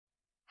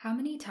How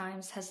many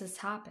times has this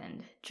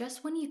happened?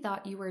 Just when you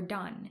thought you were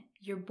done,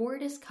 your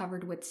board is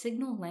covered with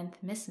signal length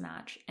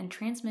mismatch and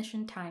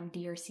transmission time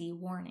DRC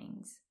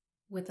warnings.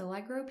 With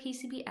Allegro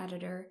PCB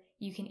Editor,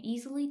 you can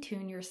easily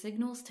tune your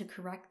signals to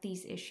correct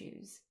these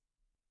issues.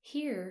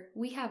 Here,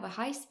 we have a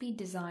high-speed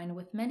design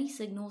with many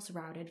signals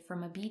routed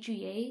from a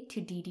BGA to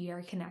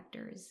DDR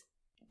connectors.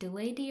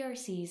 Delay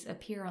DRCs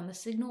appear on the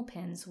signal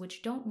pins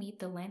which don't meet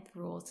the length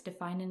rules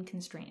defined in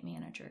Constraint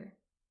Manager.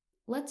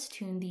 Let's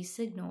tune these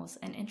signals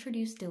and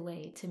introduce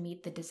delay to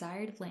meet the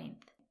desired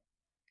length.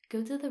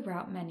 Go to the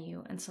Route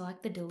menu and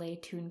select the Delay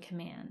Tune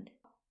command.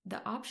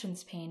 The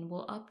Options pane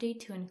will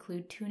update to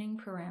include tuning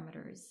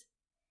parameters.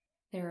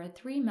 There are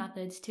 3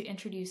 methods to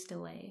introduce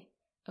delay: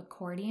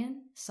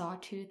 accordion,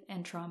 sawtooth,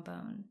 and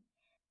trombone.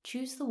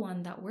 Choose the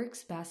one that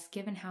works best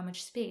given how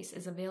much space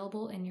is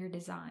available in your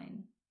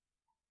design.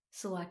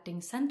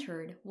 Selecting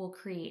centered will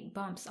create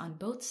bumps on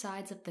both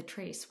sides of the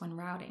trace when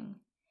routing.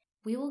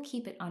 We will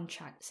keep it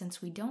unchecked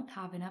since we don't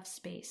have enough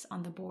space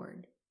on the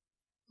board.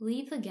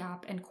 Leave the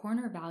gap and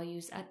corner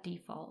values at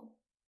default.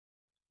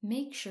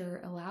 Make sure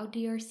Allow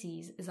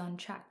DRCs is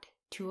unchecked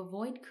to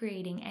avoid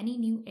creating any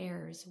new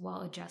errors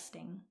while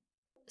adjusting.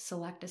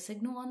 Select a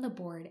signal on the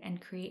board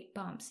and create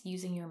bumps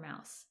using your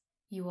mouse.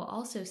 You will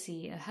also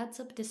see a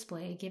heads-up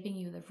display giving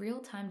you the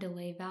real-time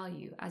delay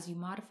value as you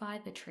modify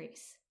the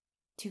trace.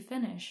 To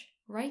finish,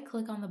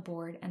 right-click on the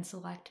board and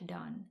select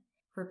Done.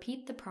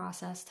 Repeat the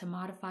process to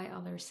modify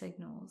other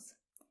signals.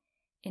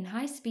 In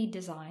high-speed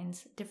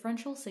designs,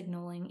 differential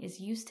signaling is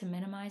used to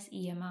minimize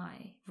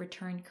EMI,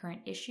 return current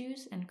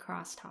issues, and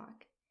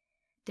crosstalk.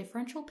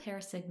 Differential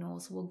pair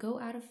signals will go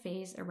out of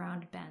phase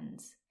around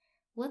bends.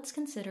 Let's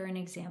consider an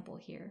example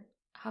here.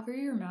 Hover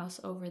your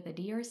mouse over the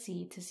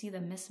DRC to see the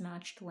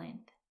mismatched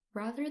length.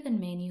 Rather than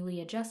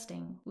manually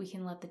adjusting, we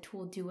can let the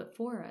tool do it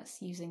for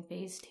us using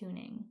phase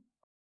tuning.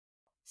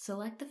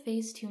 Select the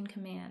Phase Tune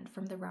command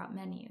from the Route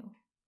menu.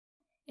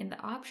 In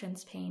the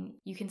Options pane,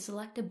 you can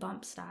select a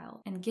bump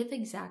style and give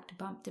exact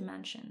bump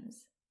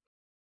dimensions.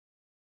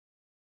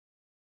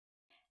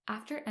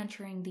 After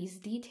entering these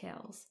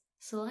details,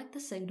 select the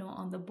signal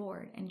on the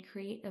board and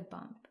create a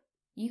bump.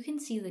 You can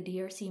see the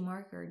DRC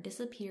marker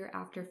disappear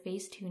after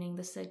phase tuning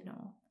the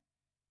signal.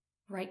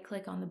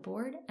 Right-click on the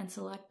board and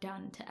select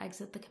Done to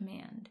exit the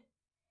command.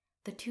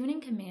 The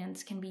tuning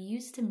commands can be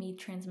used to meet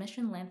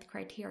transmission length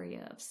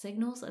criteria of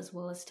signals as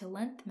well as to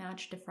length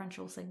match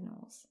differential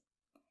signals.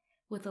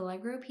 With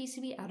Allegro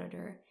PCB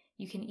Editor,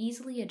 you can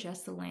easily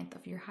adjust the length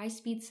of your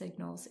high-speed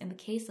signals in the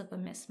case of a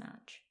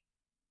mismatch.